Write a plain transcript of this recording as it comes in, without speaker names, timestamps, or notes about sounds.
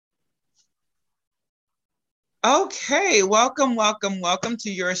Okay, welcome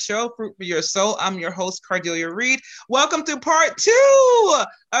to your show, Fruit for Your Soul. I'm your host, Cardelia Reed. Welcome to part two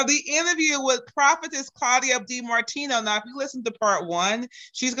of the interview with Prophetess Claudia D. Martino. Now, if you listen to part one,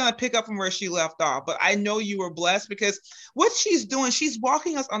 she's going to pick up from where she left off. But I know you were blessed because what she's doing, she's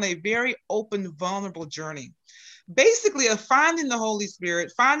walking us on a very open, vulnerable journey, basically of finding the Holy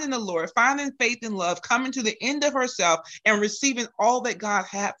Spirit, finding the Lord, finding faith and love, coming to the end of herself and receiving all that God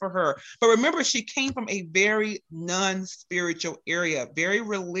had for her. But remember, she came from a very non-spiritual area, very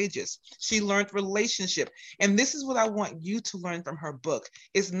religious. She learned relationship. And this is what I want you to learn from her book.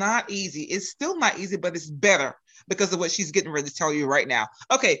 It's not easy. It's still not easy, but it's better because of what she's getting ready to tell you right now.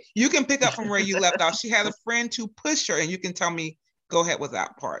 Okay, you can pick up from where you left off. She had a friend to push her, and you can tell me, go ahead with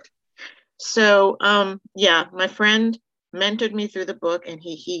that part. So, yeah, my friend mentored me through the book, and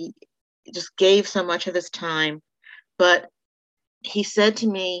he just gave so much of his time. But he said to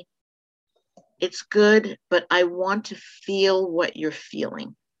me, "It's good, but I want to feel what you're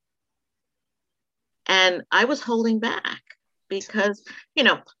feeling." And I was holding back because, you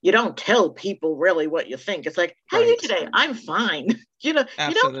don't tell people really what you think. It's like, "How are you Right. today?" "I'm fine." You don't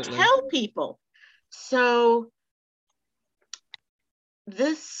Absolutely. tell people. So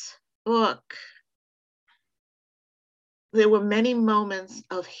this book, there were many moments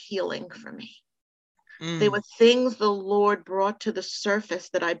of healing for me. There were things the Lord brought to the surface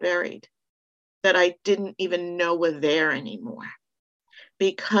that I buried, that I didn't even know were there anymore,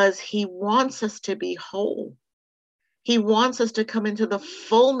 because He wants us to be whole. He wants us to come into the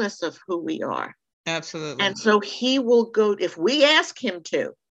fullness of who we are. Absolutely. And so He will go, if we ask Him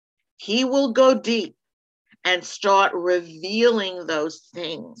to, He will go deep and start revealing those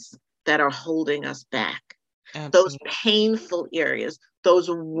things that are holding us back, Absolutely. those painful areas, those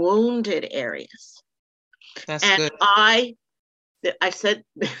wounded areas. That's And good. I said,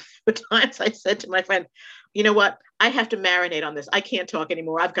 the times I said to my friend, "You know what? I have to marinate on this. I can't talk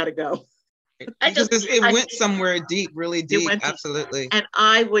anymore. I've got to go." Because it went somewhere deep, really It deep. went deep. Absolutely. And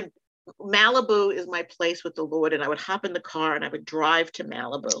Malibu is my place with the Lord. And I would hop in the car and I would drive to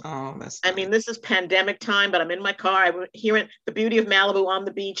Malibu. Oh, that's I nice. mean, this is pandemic time, but I'm in my car. I'm hearing the beauty of Malibu on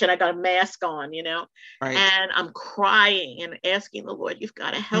the beach, and I got a mask on, Right. and I'm crying and asking the Lord, "You've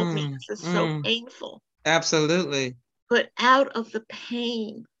got to help me. This is so painful." Absolutely. But out of the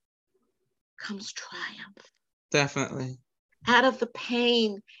pain comes triumph. Definitely. Out of the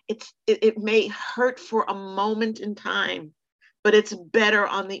pain, it may hurt for a moment in time, but it's better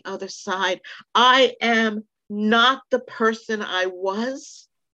on the other side. I am not the person I was,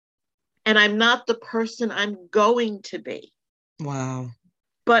 and I'm not the person I'm going to be. Wow.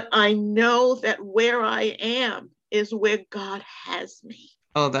 But I know that where I am is where God has me.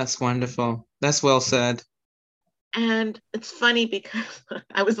 Oh, that's wonderful. That's well said. And it's funny because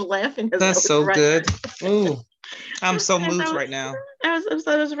I was laughing as I That's was so writing. good. Ooh, I'm so As moved right now. as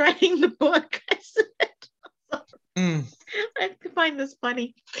I was writing the book, I said, Mm. I find this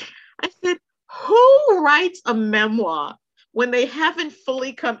funny. I said, "Who writes a memoir when they haven't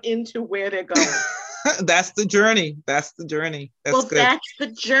fully come into where they're going?" That's the journey. That's the journey. That's Well, good. that's the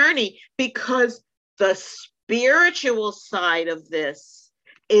journey, because the spiritual side of this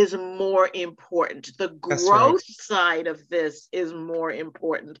is more important. The That's right. growth side of this is more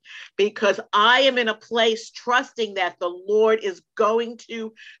important, because I am in a place trusting that the Lord is going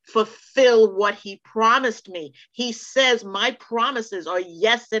to fulfill what He promised me. He says, "My promises are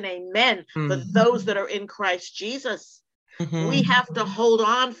yes and amen for those that are in Christ Jesus." We Mm-hmm. have to hold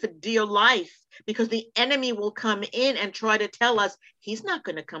on for dear life, because the enemy will come in and try to tell us he's not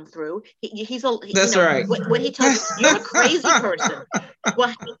going to come through. That's right. When he tells us you're a crazy person.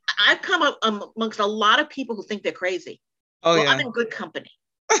 Well, I've come up amongst a lot of people who think they're crazy. Oh Well, I'm yeah. in good company.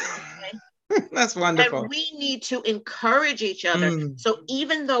 Okay? That's And wonderful. we need to encourage each other. Mm. So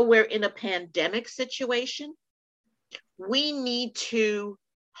even though we're in a pandemic situation, we need to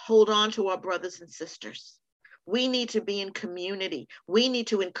hold on to our brothers and sisters. We need to be in community. We need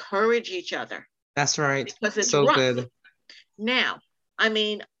to encourage each other, That's right. because it's So rough. good. Now, I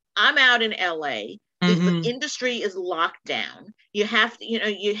mean, I'm out in LA. The Mm-hmm. industry is locked down. You have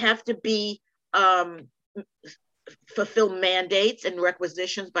to be um, fulfill mandates and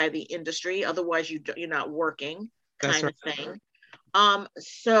requisitions by the industry. Otherwise, you're not working, That's kind right. of thing.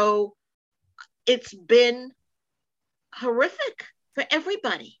 So it's been horrific for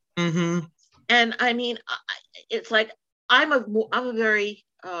everybody. Mm-hmm. And I mean, it's like I'm a very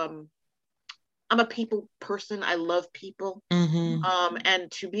I'm a people person. I love people. Mm-hmm.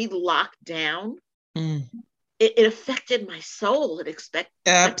 And to be locked down, Mm. it affected my soul.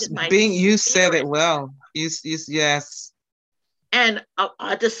 Affected my Being you said it spirit. well. Yes. And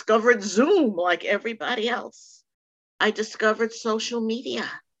I discovered Zoom like everybody else. I discovered social media.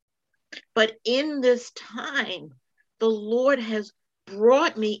 But in this time, the Lord has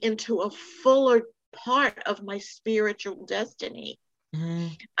brought me into a fuller part of my spiritual destiny. Mm-hmm.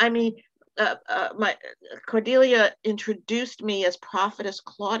 I mean, my Cordelia introduced me as Prophetess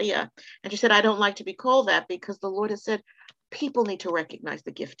Claudia, and she said, I don't like to be called that because the Lord has said, people need to recognize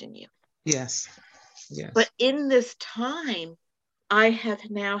the gift in you. Yes. Yes. But in this time, I have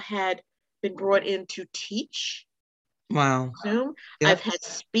now been brought in to teach. Wow. Zoom. Yep. I've had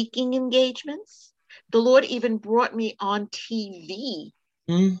speaking engagements. The Lord even brought me on TV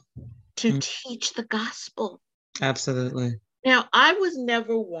to teach the gospel. Absolutely. Now, I was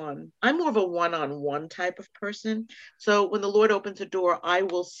never I'm more of a one-on-one type of person. So when the Lord opens a door, I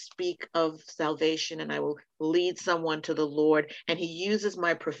will speak of salvation and I will lead someone to the Lord. And he uses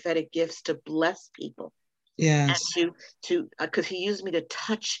my prophetic gifts to bless people. Yes. And because he used me to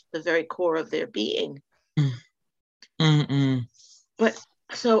touch the very core of their being. But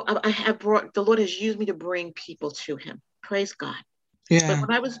so the Lord has used me to bring people to him. Praise God. Yeah. But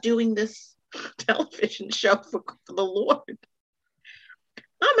when I was doing this television show for the Lord,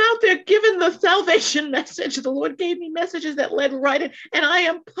 I'm out there giving the salvation message. The Lord gave me messages that led right in, and I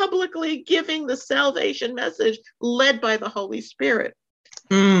am publicly giving the salvation message led by the Holy Spirit.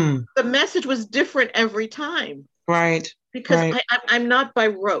 The message was different every time. Right. Because I'm not by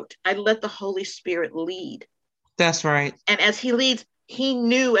rote. I let the Holy Spirit lead. That's right. And as he leads, he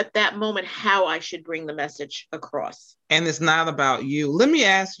knew at that moment how I should bring the message across. And it's not about you. Let me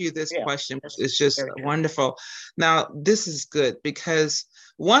ask you this question. It's just wonderful. Now, this is good because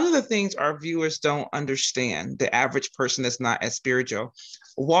one of the things our viewers don't understand, the average person that's not as spiritual,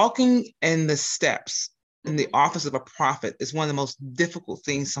 walking in the steps in the office of a prophet is one of the most difficult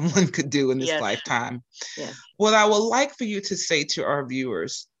things someone could do in this lifetime. Yes. What I would like for you to say to our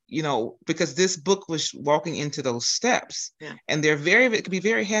viewers, because this book was walking into those steps, and it could be a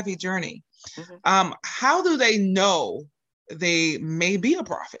very heavy journey. How do they know they may be a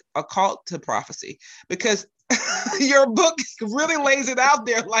prophet, a called to prophecy? Because your book really lays it out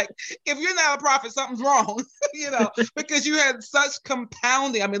there. Like, if you're not a prophet, something's wrong, because you had such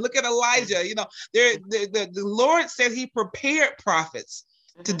compounding. I mean, look at Elijah, the Lord said he prepared prophets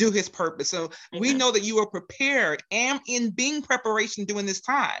to do his purpose. So we know that you were prepared and in being preparation during this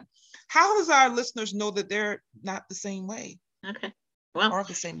time. How does our listeners know that they're not the same way? Okay. Well, or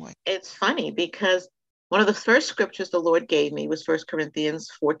the same way? It's funny because one of the first scriptures the Lord gave me was 1 Corinthians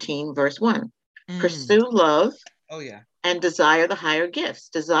 14, verse 1. Pursue love. Oh, yeah. And desire the higher gifts.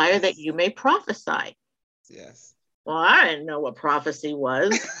 Desire that you may prophesy. Yes. Well, I didn't know what prophecy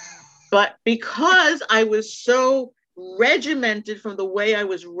was, but because I was so regimented from the way I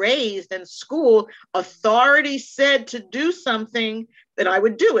was raised in school, authority said to do something that I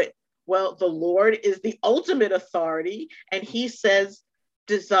would do it. Well, the Lord is the ultimate authority, and he says,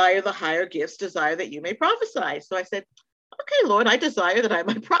 desire the higher gifts, desire that you may prophesy. So I said, okay, Lord, I desire that I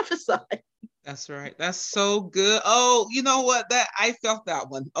might prophesy. That's right. That's so good. Oh, you know what? I felt that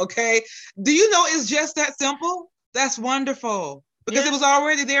one. Okay. Do you know it's just that simple? That's wonderful. Because it was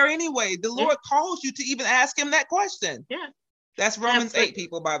already there anyway. The Lord calls you to even ask him that question. Yeah. That's Romans 8,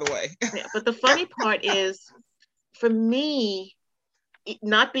 people, by the way. But the funny part is, for me,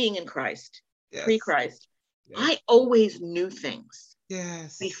 not being in Christ, pre-Christ, I always knew things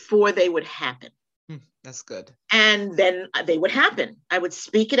before they would happen. That's good. And then they would happen. I would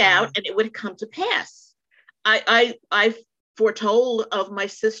speak it out and it would come to pass. I foretold of my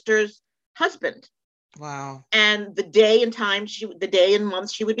sister's husband. Wow. And the day and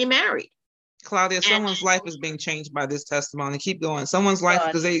month she would be married. Claudia, someone's life is being changed by this testimony. Keep going. Someone's life,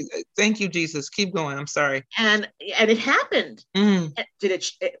 because thank you, Jesus. Keep going. I'm sorry. And it happened.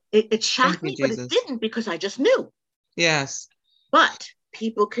 It shocked me, but it didn't, because I just knew. Yes. But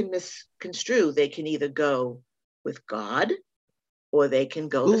people can misconstrue. They can either go with God or they can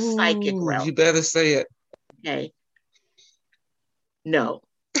go the psychic route. You better say it. Okay. No.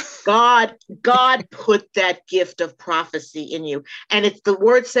 God put that gift of prophecy in you. And it's the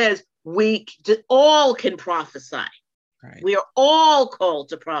word says we all can prophesy. Right. We are all called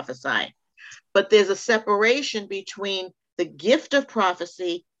to prophesy. But there's a separation between the gift of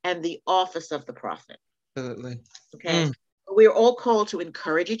prophecy and the office of the prophet. Absolutely. Okay. We are all called to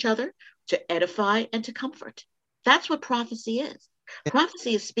encourage each other, to edify, and to comfort. That's what prophecy is.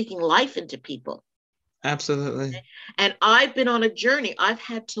 Prophecy is speaking life into people. Absolutely. Okay? And I've been on a journey. I've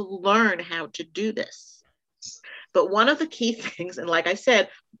had to learn how to do this. But one of the key things, and like I said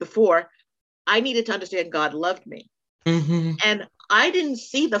before, I needed to understand God loved me. Mm-hmm. And I didn't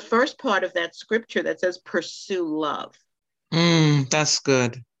see the first part of that scripture that says pursue love. That's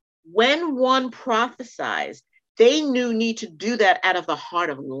good. When one prophesies, they need to do that out of the heart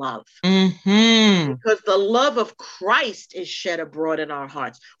of love. Because the love of Christ is shed abroad in our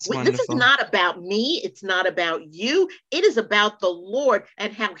hearts. This is not about me. It's not about you. It is about the Lord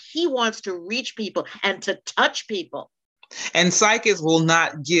and how he wants to reach people and to touch people. And psychics will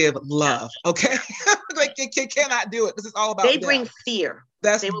not give love, okay? Like, they cannot do it because it's all about They bring fear.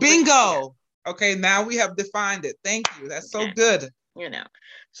 That's bingo. Okay, now we have defined it. Thank you. That's so good.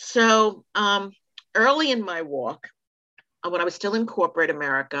 So early in my walk, when I was still in corporate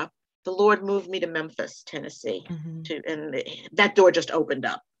America, the Lord moved me to Memphis, Tennessee, and that door just opened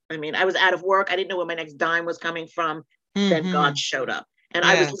up. I mean, I was out of work. I didn't know where my next dime was coming from. Then God showed up. And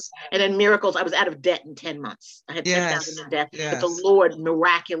and then miracles, I was out of debt in 10 months. I had 10,000 in debt, but the Lord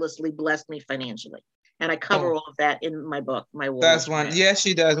miraculously blessed me financially. And I cover all of that in my book, My Wall. That's one. Yes,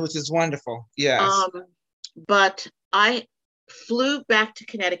 she does, which is wonderful. Yes. But I flew back to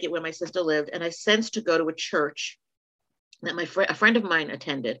Connecticut where my sister lived, and I sensed to go to a church that a friend of mine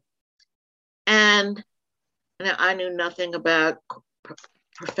attended. And I knew nothing about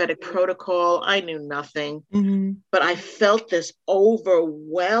prophetic protocol. I knew nothing, but I felt this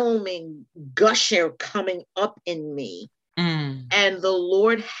overwhelming gusher coming up in me. And the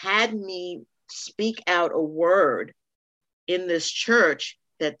Lord had me speak out a word in this church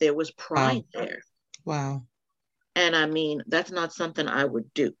that there was pride there. Wow. And I mean, that's not something I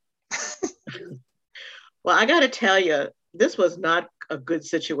would do. Well, I got to tell you, this was not a good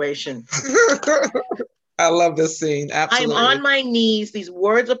situation. I love this scene. Absolutely. I'm on my knees. These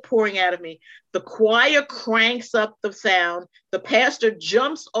words are pouring out of me. The choir cranks up the sound. The pastor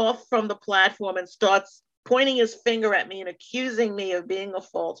jumps off from the platform and starts pointing his finger at me and accusing me of being a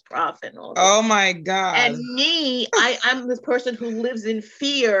false prophet. And all this. Oh my God. And me, I'm this person who lives in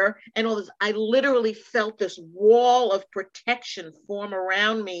fear and all this. I literally felt this wall of protection form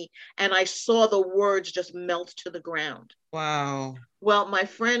around me, and I saw the words just melt to the ground. Wow. Well, my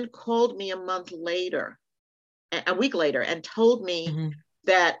friend called me a week later, and told me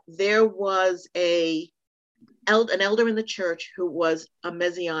that there was an elder in the church who was a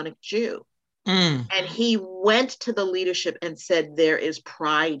Messianic Jew. And he went to the leadership and said, there is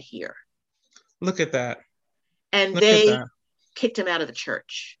pride here. Look at that. And they kicked him out of the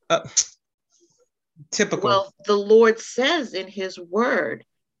church. Typical. Well, the Lord says in his word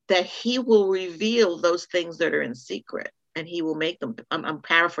that he will reveal those things that are in secret, and he will make them, I'm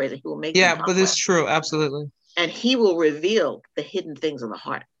paraphrasing, he will make them public. But it's true. Absolutely. And he will reveal the hidden things of the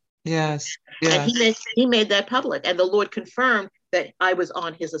heart. Yes. And he made that public, and the Lord confirmed that I was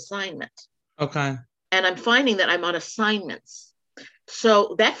on his assignment. Okay. And I'm finding that I'm on assignments.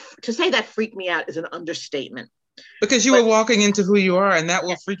 So that, to say that freaked me out is an understatement. Because you were walking into who you are, and that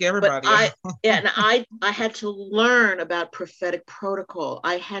will freak everybody out. And I had to learn about prophetic protocol.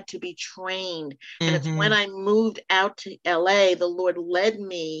 I had to be trained. And it's when I moved out to LA, the Lord led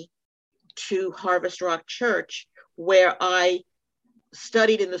me to Harvest Rock Church, where I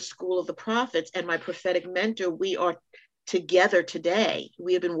studied in the School of the Prophets, and my prophetic mentor, we are together today.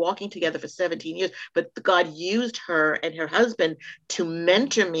 We have been walking together for 17 years, but God used her and her husband to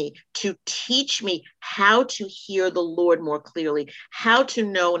mentor me, to teach me how to hear the Lord more clearly, how to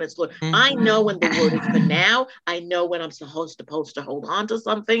know when it's Lord. I know when the word is for now. I know when I'm supposed to hold on to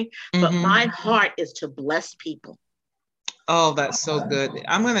something, but my heart is to bless people. Oh, that's so good.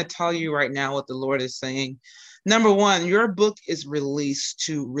 I'm going to tell you right now what the Lord is saying. Number one, your book is released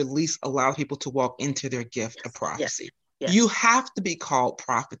to allow people to walk into their gift of prophecy. Yes. You have to be called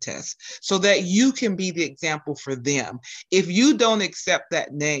prophetess so that you can be the example for them. If you don't accept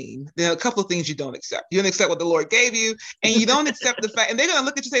that name, there are a couple of things you don't accept. You don't accept what the Lord gave you, and you don't accept the fact, and they're going to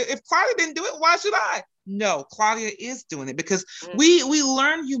look at you and say, if Claudia didn't do it, why should I? No, Claudia is doing it, because we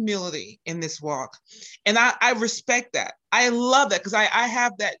learn humility in this walk. And I respect that. I love that, because I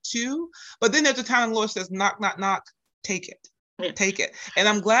have that too. But then there's a time the Lord says, knock, knock, knock, take it. Take it. And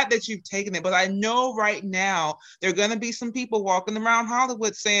I'm glad that you've taken it. But I know right now there are going to be some people walking around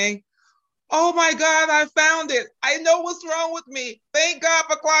Hollywood saying, oh my God, I found it. I know what's wrong with me. Thank God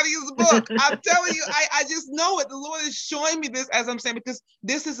for Claudia's book. I'm telling you, I just know it. The Lord is showing me this as I'm saying, because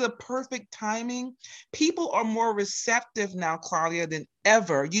this is a perfect timing. People are more receptive now, Claudia, than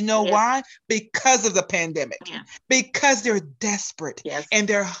ever. You know why? Because of the pandemic. Because they're desperate and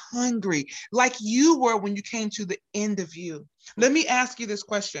they're hungry, like you were when you came to the end of you. Let me ask you this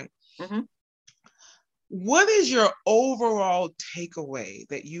question. What is your overall takeaway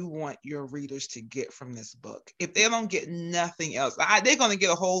that you want your readers to get from this book? If they don't get nothing else, they're going to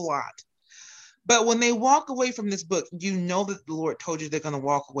get a whole lot. But when they walk away from this book, you know that the Lord told you they're going to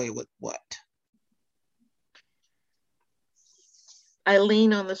walk away with what? I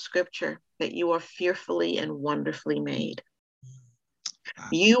lean on the scripture that you are fearfully and wonderfully made.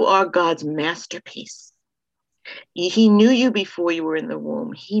 You are God's masterpiece. He knew you before you were in the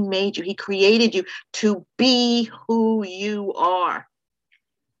womb. He made you. He created you to be who you are.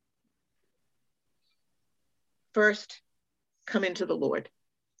 First, come into the Lord.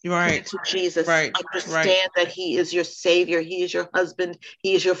 Right. Come into Jesus. Right. Understand that he is your savior. He is your husband.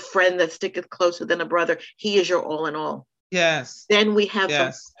 He is your friend that sticketh closer than a brother. He is your all in all. Yes. Then we have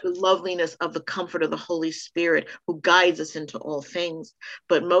the loveliness of the comfort of the Holy Spirit who guides us into all things.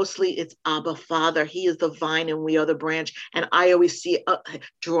 But mostly it's Abba Father. He is the vine and we are the branch. And I always see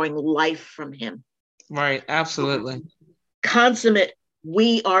drawing life from him. Right. Absolutely. Consummate.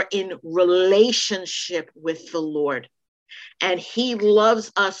 We are in relationship with the Lord. And he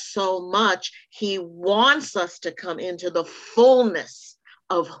loves us so much. He wants us to come into the fullness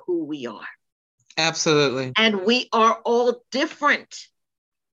of who we are. Absolutely. And we are all different.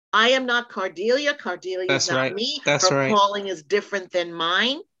 I am not Cardelia. Cardelia is not me. Her calling is different than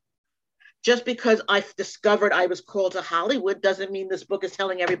mine. Just because I've discovered I was called to Hollywood doesn't mean this book is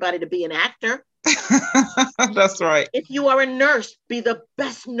telling everybody to be an actor. That's right. If you are a nurse, be the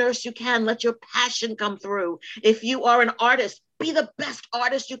best nurse you can. Let your passion come through. If you are an artist, be the best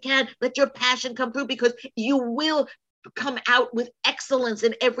artist you can. Let your passion come through, because you will come out with excellence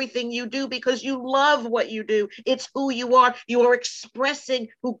in everything you do because you love what you do. It's who you are. You are expressing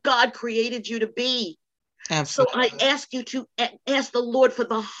who God created you to be. Absolutely. So I ask you to ask the Lord for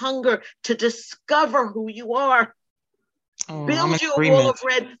the hunger to discover who you are. Build you a wall of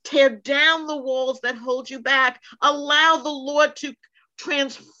red. Tear down the walls that hold you back. Allow the Lord to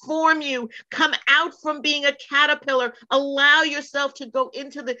transform you. Come out from being a caterpillar. Allow yourself to go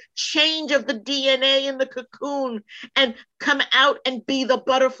into the change of the DNA in the cocoon and come out and be the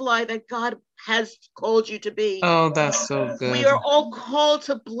butterfly that God has called you to be. Oh, that's so good. We are all called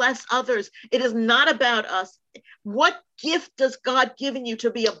to bless others. It is not about us. What gift does God given you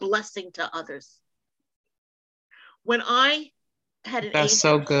to be a blessing to others? When I had an That's agent,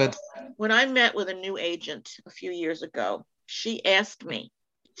 so good. When I met with a new agent a few years ago, she asked me,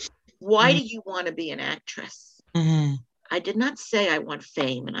 why do you want to be an actress? I did not say I want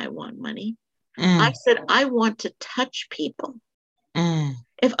fame and I want money. I said, I want to touch people.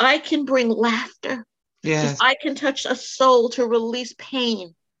 If I can bring laughter, if I can touch a soul to release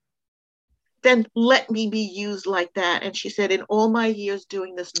pain, then let me be used like that. And she said, in all my years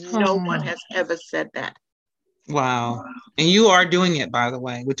doing this, no one has ever said that. Wow. And you are doing it, by the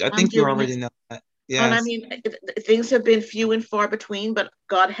way, which I think you already know that. Yes. And I mean, things have been few and far between, but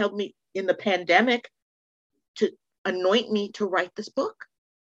God helped me in the pandemic to anoint me to write this book.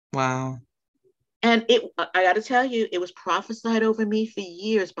 Wow. And I got to tell you, it was prophesied over me for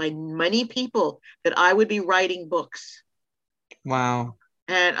years by many people that I would be writing books. Wow.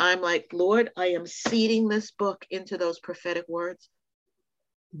 And I'm like, Lord, I am seeding this book into those prophetic words.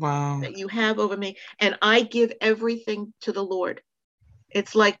 Wow. That you have over me. And I give everything to the Lord.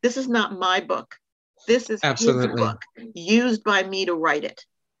 It's like, this is not my book. This is his book used by me to write it.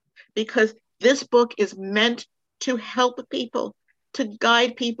 Because this book is meant to help people, to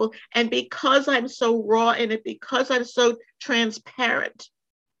guide people. And because I'm so raw in it, because I'm so transparent,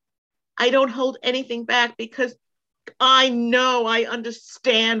 I don't hold anything back, because I know, I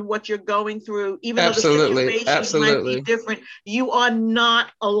understand what you're going through, even though the situations might be different. You are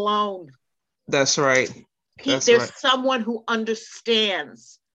not alone. That's right. There's someone who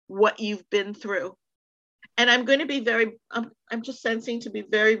understands what you've been through. And I'm going to be I'm just sensing to be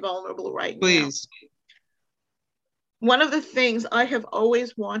very vulnerable right now. Please. One of the things I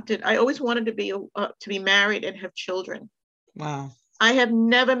always wanted to be married and have children. Wow. I have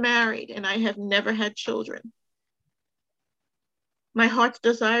never married and I have never had children. My heart's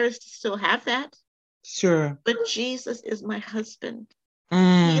desire is to still have that. Sure. But Jesus is my husband.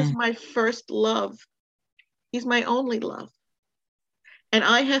 He is my first love. He's my only love. And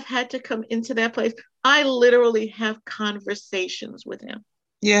I have had to come into that place. I literally have conversations with him.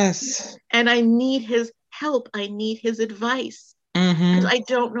 Yes. And I need his help. I need his advice. Because I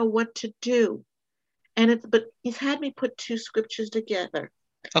don't know what to do. But he's had me put two scriptures together.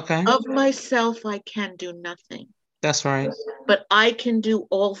 Okay. Of myself, I can do nothing. That's right. But I can do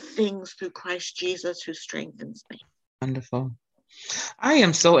all things through Christ Jesus who strengthens me. Wonderful. I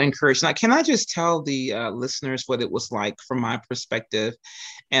am so encouraged. Now, can I just tell the listeners what it was like from my perspective?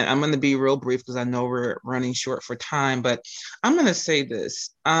 And I'm going to be real brief because I know we're running short for time, but I'm going to say this.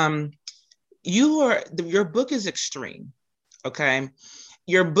 Your book is extreme, okay?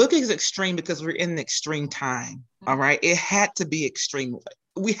 Your book is extreme because we're in an extreme time, all right? It had to be extreme.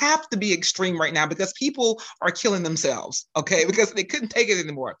 we have to be extreme right now because people are killing themselves, okay? Because they couldn't take it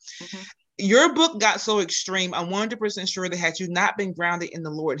anymore. Mm-hmm. Your book got so extreme. I'm 100% sure that had you not been grounded in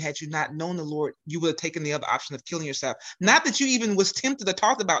the Lord, and had you not known the Lord, you would have taken the other option of killing yourself. Not that you even was tempted to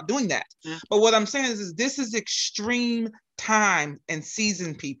talk about doing that. Yeah. But what I'm saying is this is extreme time and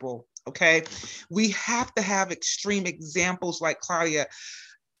season, people, okay? We have to have extreme examples like Claudia.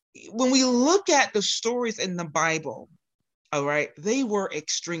 When we look at the stories in the Bible, all right, they were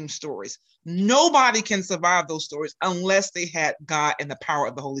extreme stories. Nobody can survive those stories unless they had God and the power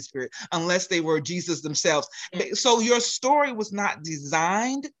of the Holy Spirit, unless they were Jesus themselves. So your story was not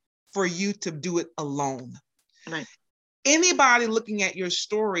designed for you to do it alone. Right. Anybody looking at your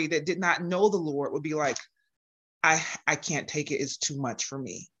story that did not know the Lord would be like, I can't take it. It's too much for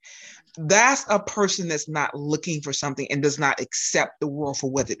me. That's a person that's not looking for something and does not accept the world for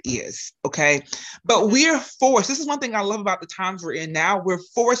what it is. Okay. But we're forced. This is one thing I love about the times we're in now. We're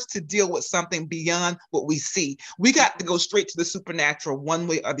forced to deal with something beyond what we see. We got to go straight to the supernatural one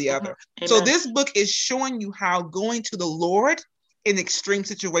way or the other. Amen. So this book is showing you how going to the Lord in extreme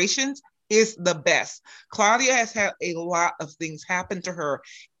situations is the best. Claudia has had a lot of things happen to her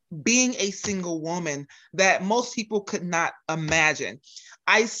being a single woman that most people could not imagine.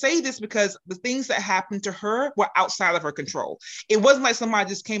 I say this because the things that happened to her were outside of her control. It wasn't like somebody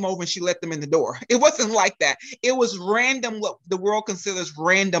just came over and she let them in the door. It wasn't like that. It was random, what the world considers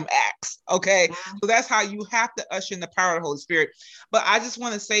random acts. Okay. So that's how you have to usher in the power of the Holy Spirit. But I just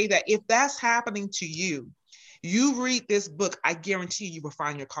want to say that if that's happening to you, you read this book, I guarantee you will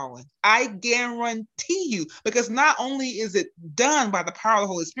find your calling. I guarantee you, because not only is it done by the power of the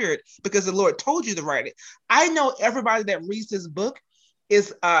Holy Spirit, because the Lord told you to write it. I know everybody that reads this book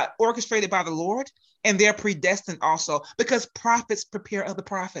is orchestrated by the Lord, and they're predestined also, because prophets prepare other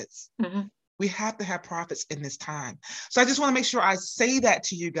prophets. Mm-hmm. We have to have prophets in this time. So I just want to make sure I say that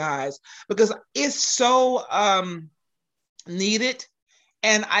to you guys, because it's so needed.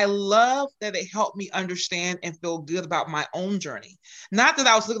 And I love that it helped me understand and feel good about my own journey. Not that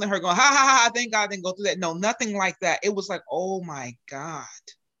I was looking at her going, ha, ha, ha, thank God I didn't go through that. No, nothing like that. It was like, oh my God.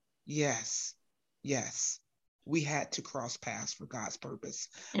 Yes. Yes. We had to cross paths for God's purpose.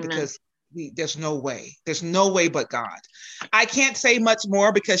 Amen. Because there's no way but God. I can't say much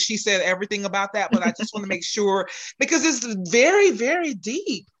more because she said everything about that, but I just want to make sure, because it's very, very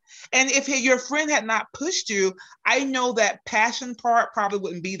deep. And if your friend had not pushed you, I know that passion part probably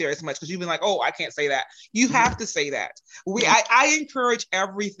wouldn't be there as much, because you've been like, oh, I can't say that. You have to say that. I encourage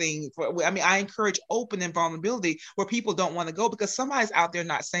everything. I encourage open and vulnerability where people don't want to go because somebody's out there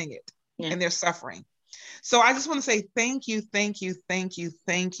not saying it and they're suffering. So I just want to say thank you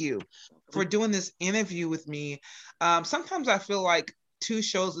for doing this interview with me. Sometimes I feel like 2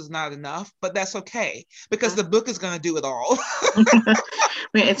 shows is not enough, but that's okay because the book is going to do it all.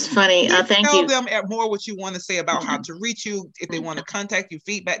 It's funny. Thank you. Tell them more what you want to say about how to reach you. If they want to contact you,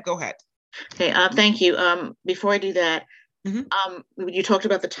 feedback, go ahead. Okay. Thank you. Before I do that, you talked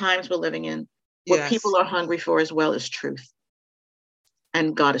about the times we're living in. What people are hungry for as well is truth.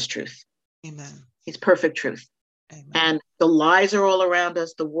 And God is truth. Amen. He's perfect truth. Amen. And the lies are all around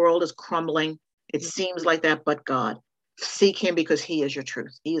us. The world is crumbling. It seems like that, but God. Seek him because he is your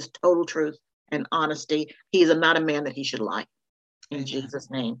truth. He is total truth and honesty. He is not a man that he should lie. In Amen. Jesus'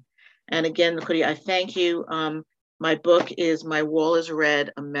 name. And again, Claudia, I thank you. My book is My Wall is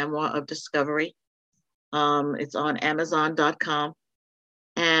Red, a memoir of discovery. It's on Amazon.com.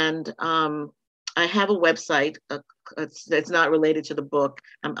 And I have a website. It's not related to the book.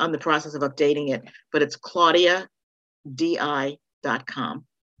 I'm on the process of updating it, but it's ClaudiaDI.com.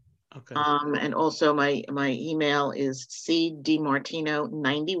 Okay. And also my email is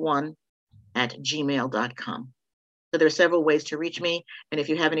cdmartino91@gmail.com. So there are several ways to reach me. And if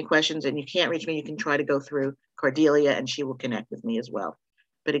you have any questions and you can't reach me, you can try to go through Cordelia and she will connect with me as well.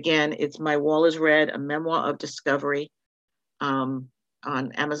 But again, it's My Wall is Red, a memoir of discovery on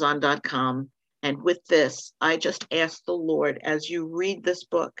Amazon.com. And with this, I just ask the Lord, as you read this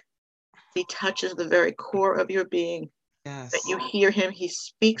book, he touches the very core of your being. Yes. That you hear him, he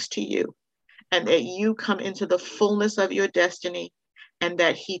speaks to you, and that you come into the fullness of your destiny, and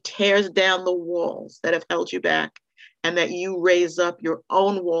that he tears down the walls that have held you back, and that you raise up your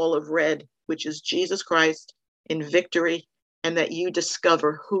own wall of red, which is Jesus Christ in victory, and that you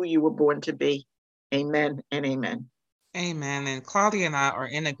discover who you were born to be. Amen and amen. Amen. And Claudia and I are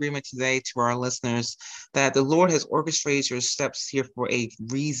in agreement today to our listeners that the Lord has orchestrated your steps here for a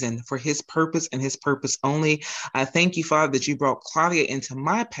reason, for his purpose and his purpose only. I thank you, Father, that you brought Claudia into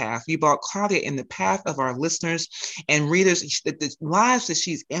my path. You brought Claudia in the path of our listeners and readers, the lives that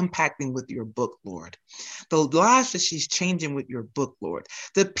she's impacting with your book, Lord. The lives that she's changing with your book, Lord.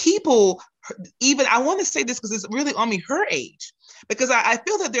 The people, even, I want to say this because it's really on me, her age. Because I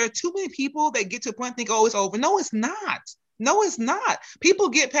feel that there are too many people that get to a point and think, oh, it's over. No, it's not. No, it's not. People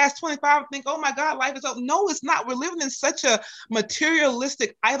get past 25 and think, oh my God, life is over. No, it's not. We're living in such a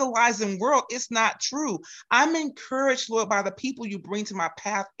materialistic, idolizing world. It's not true. I'm encouraged, Lord, by the people you bring to my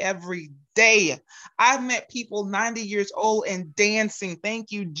path every day. I've met people 90 years old and dancing.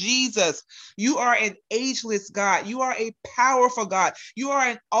 Thank you, Jesus. You are an ageless God. You are a powerful God. You are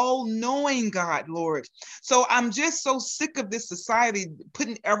an all-knowing God, Lord. So I'm just so sick of this society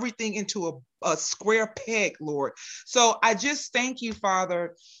putting everything into a square peg, Lord. So I just thank you,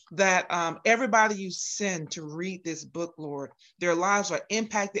 Father, that everybody you send to read this book, Lord, their lives are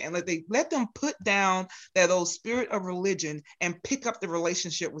impacted, and let them put down that old spirit of religion and pick up the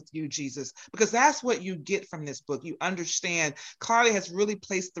relationship with you, Jesus, because that's what you get from this book. You understand Claudia has really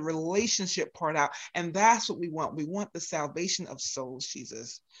placed the relationship part out, and that's what we want. We want the salvation of souls,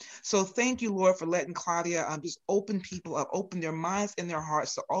 Jesus. So thank you, Lord, for letting Claudia just open people up, open their minds and their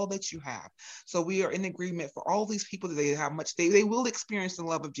hearts to all that you have. So we are in agreement for all these people today, how much they will experience the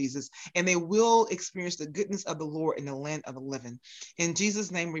love of Jesus, and they will experience the goodness of the Lord in the land of the living. In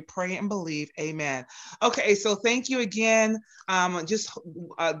Jesus' name we pray and believe. Amen. Okay, so thank you again. Just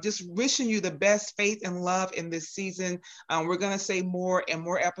wishing you the best faith and love in this season. We're going to say more and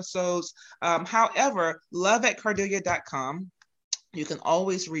more episodes. However, love@cardelia.com. You can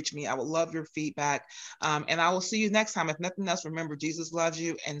always reach me. I would love your feedback. And I will see you next time. If nothing else, remember, Jesus loves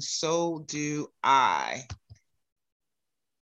you, and so do I.